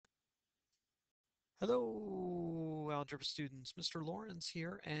Hello, algebra students. Mr. Lawrence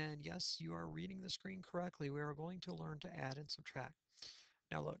here, and yes, you are reading the screen correctly. We are going to learn to add and subtract.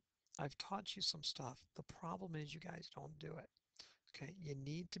 Now look, I've taught you some stuff. The problem is you guys don't do it. Okay, you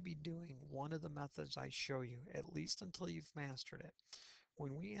need to be doing one of the methods I show you, at least until you've mastered it.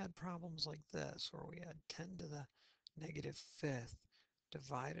 When we had problems like this, where we had 10 to the negative fifth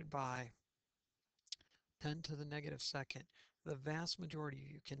divided by 10 to the negative second, the vast majority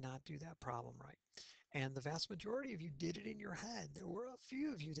of you cannot do that problem right. And the vast majority of you did it in your head. There were a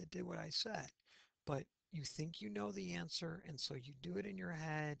few of you that did what I said, but you think you know the answer, and so you do it in your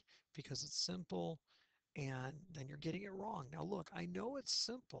head because it's simple, and then you're getting it wrong. Now, look, I know it's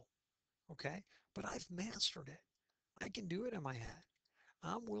simple, okay, but I've mastered it. I can do it in my head.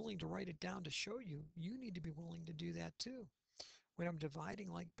 I'm willing to write it down to show you. You need to be willing to do that too. When I'm dividing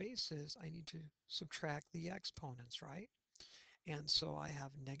like bases, I need to subtract the exponents, right? And so I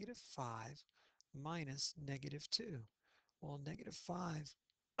have negative 5 minus negative 2. Well, negative 5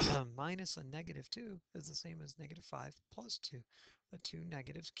 minus a negative 2 is the same as negative 5 plus 2. The two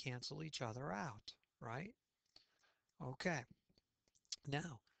negatives cancel each other out, right? Okay.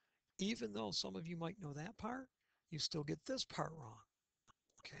 Now, even though some of you might know that part, you still get this part wrong,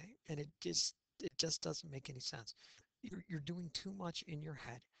 okay? And it just doesn't make any sense. You're doing too much in your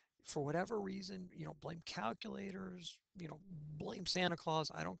head. For whatever reason, blame calculators, blame Santa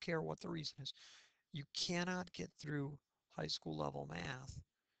Claus. I don't care what the reason is. You cannot get through high school level math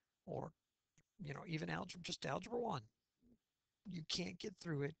or, even algebra, just algebra one. You can't get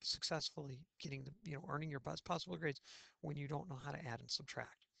through it successfully, getting earning your best possible grades when you don't know how to add and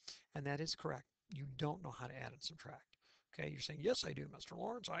subtract. And that is correct. You don't know how to add and subtract. Okay, you're saying, yes, I do, Mr.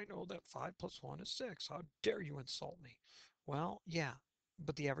 Lawrence. I know that 5 plus 1 is 6. How dare you insult me? Well, yeah,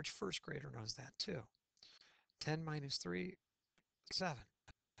 but the average first grader knows that too. 10 minus 3, 7.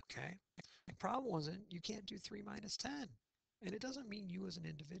 Okay, the problem wasn't you can't do 3 minus 10. And it doesn't mean you as an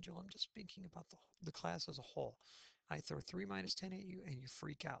individual. I'm just speaking about the class as a whole. I throw 3 minus 10 at you and you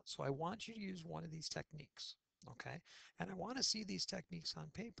freak out. So I want you to use one of these techniques. Okay, and I want to see these techniques on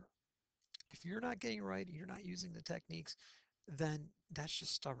paper. If you're not getting right, you're not using the techniques, then that's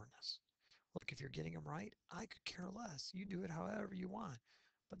just stubbornness. Look, if you're getting them right, I could care less. You do it however you want,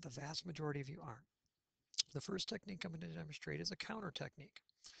 but the vast majority of you aren't. The first technique I'm going to demonstrate is a counter technique.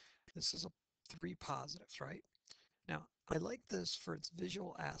 This is a 3 positives, right? Now, I like this for its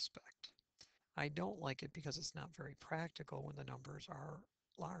visual aspect. I don't like it because it's not very practical when the numbers are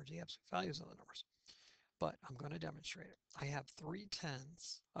large, the absolute values of the numbers. But I'm going to demonstrate it. I have 3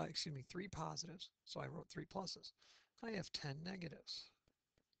 positives, so I wrote 3 pluses. I have 10 negatives.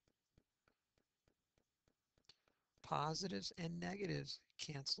 Positives and negatives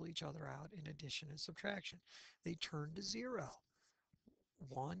cancel each other out in addition and subtraction. They turn to 0.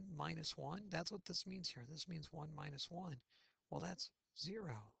 1 minus 1, that's what this means here. This means 1 minus 1. Well, that's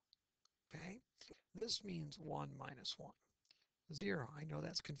 0. Okay? This means 1 minus 1. 0. I know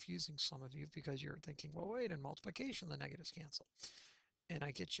that's confusing some of you because you're thinking, well, wait, in multiplication the negatives cancel. And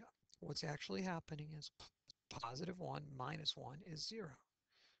I get you. What's actually happening is positive 1 minus 1 is 0.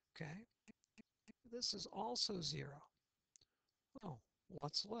 Okay? This is also 0. Oh,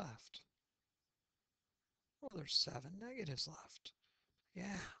 what's left? Well, there's 7 negatives left.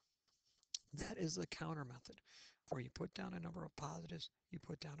 Yeah, that is the counter method, where you put down a number of positives, you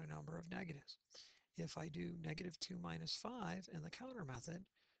put down a number of negatives. If I do negative 2 minus 5 in the counter method,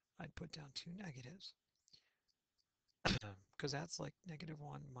 I'd put down 2 negatives, because that's like negative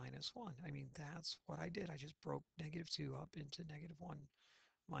 1 minus 1. I mean, that's what I did. I just broke negative 2 up into negative 1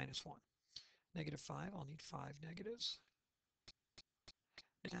 minus 1. Negative 5, I'll need 5 negatives.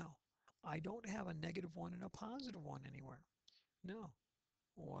 Now, I don't have a negative 1 and a positive 1 anywhere. No.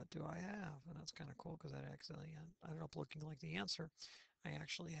 What do I have? And that's kind of cool because that accidentally ended up looking like the answer. I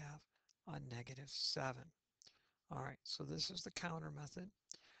actually have a negative 7. All right, so this is the counter method.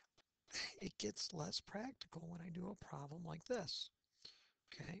 It gets less practical when I do a problem like this.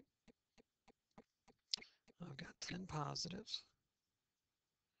 Okay, I've got 10 positives.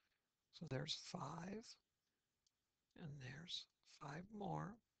 So there's 5, and there's 5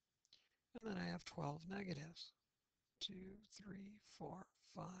 more. And then I have 12 negatives. 2, 3, 4,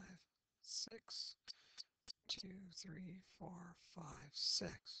 5, 6. 2, 3, 4, 5,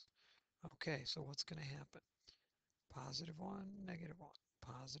 6. Okay, so what's going to happen? Positive 1, negative 1,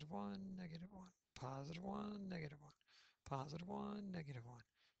 positive 1, negative 1, positive 1, negative 1, positive 1, negative 1.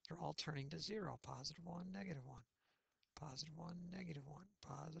 They're all turning to 0. Positive 1, negative 1, positive 1, negative 1,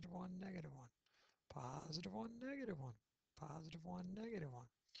 positive 1, negative 1, positive 1, negative 1, positive 1, negative 1,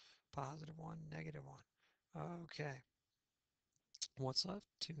 positive 1, negative 1. Okay, what's left?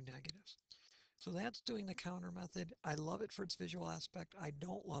 2 negatives. So that's doing the counter method. I love it for its visual aspect. I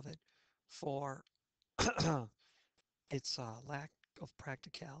don't love it for its lack of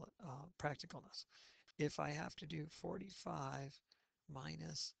practicalness. If I have to do 45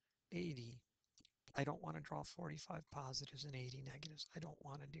 minus 80, I don't want to draw 45 positives and 80 negatives. I don't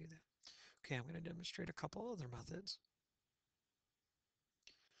want to do that. Okay, I'm going to demonstrate a couple other methods.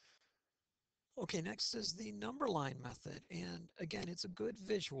 Okay, next is the number line method. And again, it's a good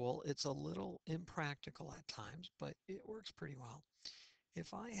visual. It's a little impractical at times, but it works pretty well.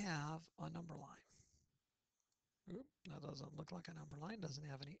 If I have a number line, oop, that doesn't look like a number line, doesn't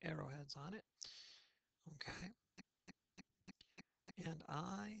have any arrowheads on it. Okay, and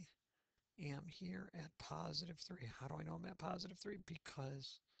I am here at positive 3. How do I know I'm at positive 3?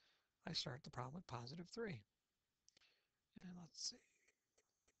 Because I start the problem with positive 3. And let's see.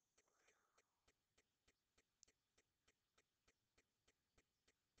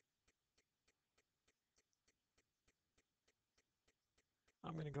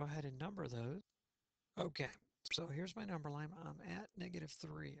 I'm going to go ahead and number those. Okay, so here's my number line. I'm at negative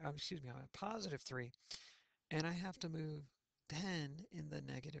 3. Excuse me, I'm at positive 3. And I have to move 10 in the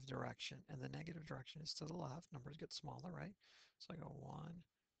negative direction. And the negative direction is to the left. Numbers get smaller, right? So I go 1,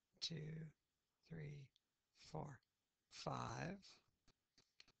 2, 3, 4, 5,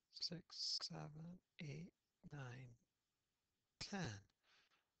 6, 7, 8, 9, 10.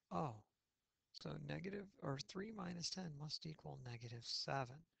 Oh, so negative or 3 minus 10 must equal negative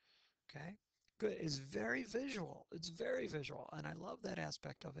 7. Okay, good. It's very visual. It's very visual. And I love that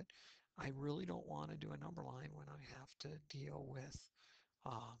aspect of it. I really don't want to do a number line when I have to deal with,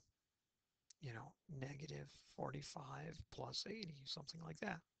 uh, negative 45 plus 80, something like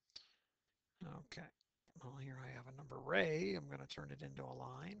that. Okay, well, here I have a number array. I'm going to turn it into a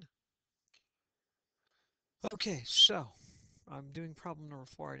line. Okay, so I'm doing problem number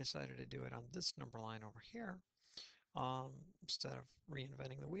 4. I decided to do it on this number line over here instead of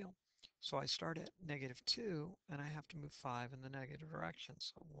reinventing the wheel. So I start at negative 2 and I have to move 5 in the negative direction.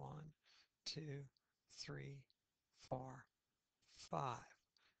 So 1, 2, 3, 4, 5.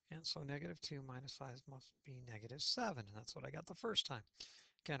 And so negative 2 minus 5 must be negative 7. And that's what I got the first time.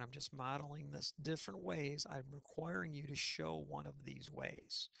 Again, I'm just modeling this different ways. I'm requiring you to show one of these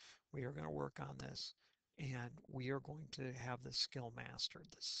ways. We are going to work on this and we are going to have this skill mastered.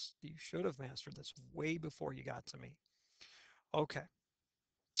 This, you should have mastered this way before you got to me. Okay,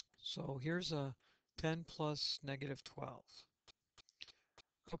 so here's a 10 plus negative 12.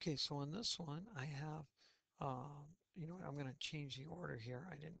 Okay, so in this one, I have, you know what, I'm going to change the order here.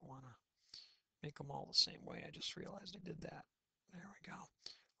 I didn't want to make them all the same way. I just realized I did that. There we go.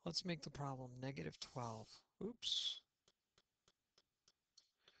 Let's make the problem negative 12. Oops.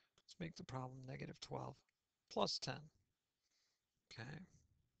 Let's make the problem negative 12 plus 10. Okay.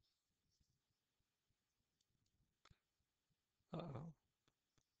 Uh-oh.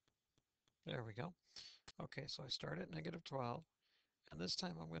 There we go. Okay, so I start at negative 12, and this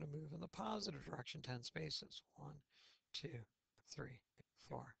time I'm going to move in the positive direction 10 spaces. 1, 2, 3,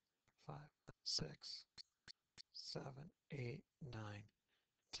 4, 5, 6, 7, 8, 9,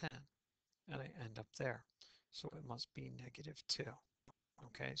 10. And I end up there. So it must be negative 2.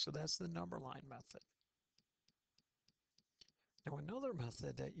 Okay, so that's the number line method. Now another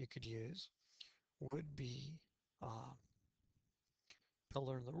method that you could use would be to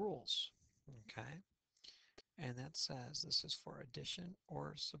learn the rules. Okay, and that says this is for addition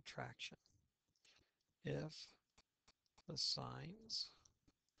or subtraction. If the signs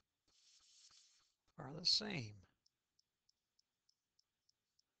are the same,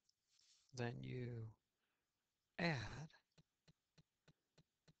 then you add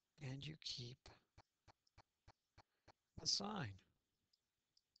and you keep the sign.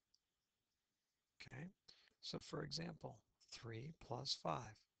 Okay, so for example, 3 plus 5.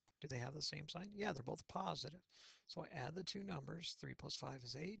 Do they have the same sign? Yeah, they're both positive. So I add the two numbers, 3 plus 5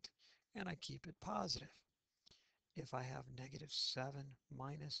 is 8, and I keep it positive. If I have negative 7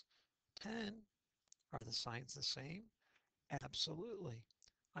 minus 10, are the signs the same? Absolutely.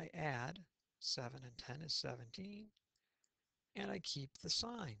 I add 7 and 10 is 17, and I keep the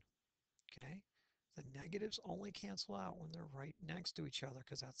sign. Okay? The negatives only cancel out when they're right next to each other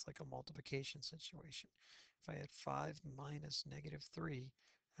because that's like a multiplication situation. If I had 5 minus negative 3,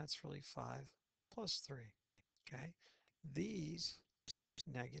 that's really 5 plus 3. Okay? These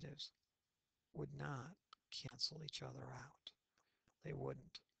negatives would not cancel each other out. They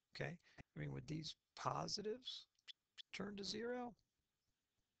wouldn't. Okay? I mean, would these positives turn to 0?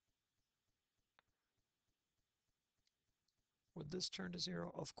 Would this turn to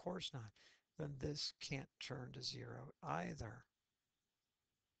 0? Of course not. Then this can't turn to 0 either.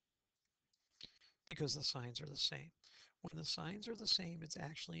 because the signs are the same. When the signs are the same, it's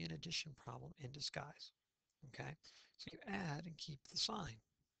actually an addition problem in disguise. Okay, so you add and keep the sign.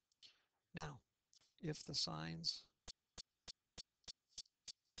 Now, if the signs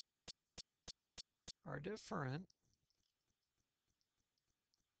are different,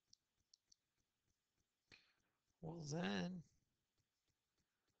 well then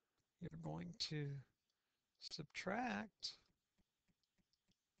you're going to subtract,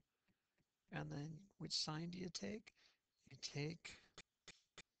 and then which sign do you take? You take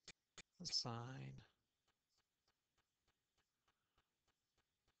the sign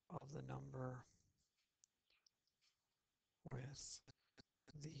of the number with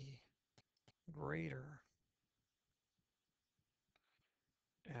the greater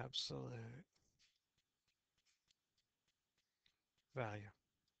absolute value.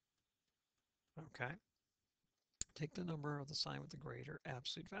 Okay, take the number of the sign with the greater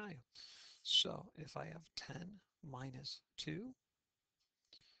absolute value. So if I have 10 minus 2,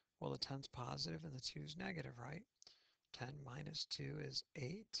 well, the 10's positive and the 2's negative, right? 10 minus 2 is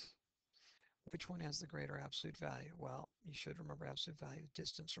 8. Which one has the greater absolute value? Well, you should remember absolute value,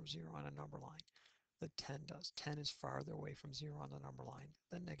 distance from 0 on a number line. The 10 does. 10 is farther away from 0 on the number line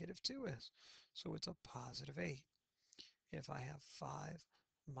than negative 2 is. So it's a positive 8. If I have 5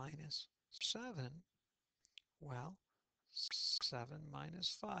 minus 7, well, 7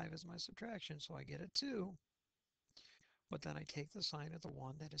 minus 5 is my subtraction, so I get a 2. But then I take the sign of the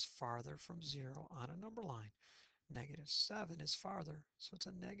one that is farther from 0 on a number line. Negative 7 is farther, so it's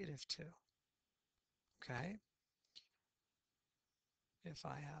a negative 2. Okay? If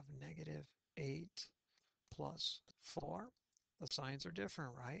I have negative 8 plus 4, the signs are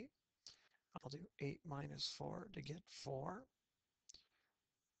different, right? I'll do 8 minus 4 to get 4,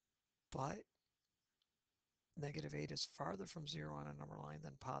 but negative 8 is farther from 0 on a number line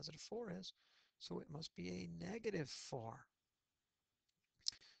than positive 4 is, so it must be a negative 4.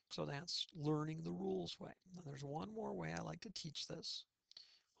 So that's learning the rules way. Now there's one more way I like to teach this.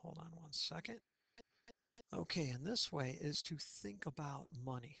 Hold on one second. Okay, and this way is to think about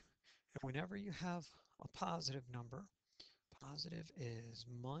money. And whenever you have a positive number, positive is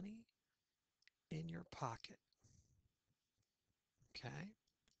money in your pocket. Okay?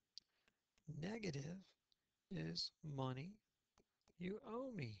 Negative is money you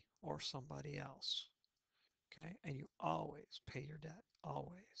owe me or somebody else. Okay? And you always pay your debt.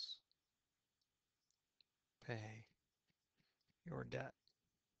 Always pay your debt.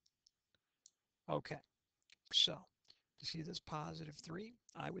 Okay, so to see this positive 3,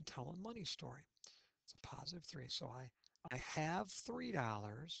 I would tell a money story. It's a positive 3. So I have $3,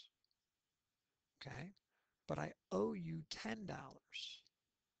 okay, but I owe you $10.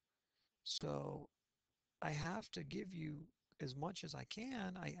 So I have to give you as much as I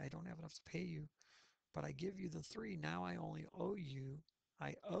can. I don't have enough to pay you, but I give you the 3. Now I owe you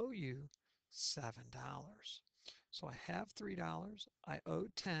 $7. So I have $3, I owe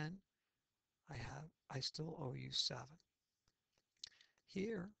 10, I still owe you 7.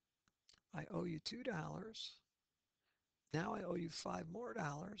 Here, I owe you $2. Now I owe you $5 more.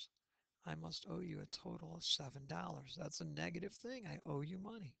 I must owe you a total of $7. That's a negative thing. I owe you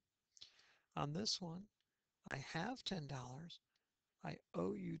money. On this one, I have $10. I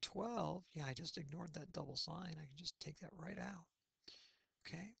owe you 12. Yeah, I just ignored that double sign. I can just take that right out.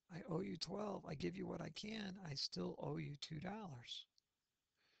 Okay, I owe you 12. I give you what I can. I still owe you $2.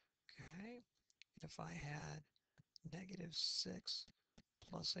 Okay, if I had negative 6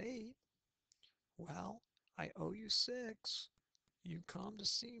 plus 8, well, I owe you 6. You come to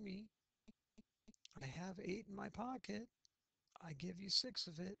see me. I have 8 in my pocket. I give you 6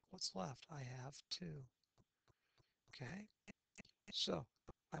 of it. What's left? I have 2. Okay, so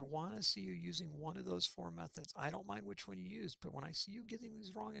I want to see you using one of those 4 methods. I don't mind which one you use, but when I see you getting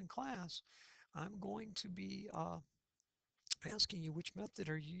these wrong in class, I'm going to be asking you which method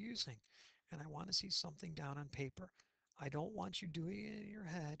are you using, and I want to see something down on paper. I don't want you doing it in your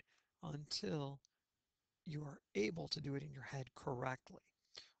head until you are able to do it in your head correctly.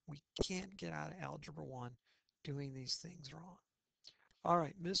 We can't get out of Algebra 1 doing these things wrong. All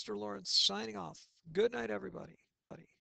right, Mr. Lawrence signing off. Good night, everybody.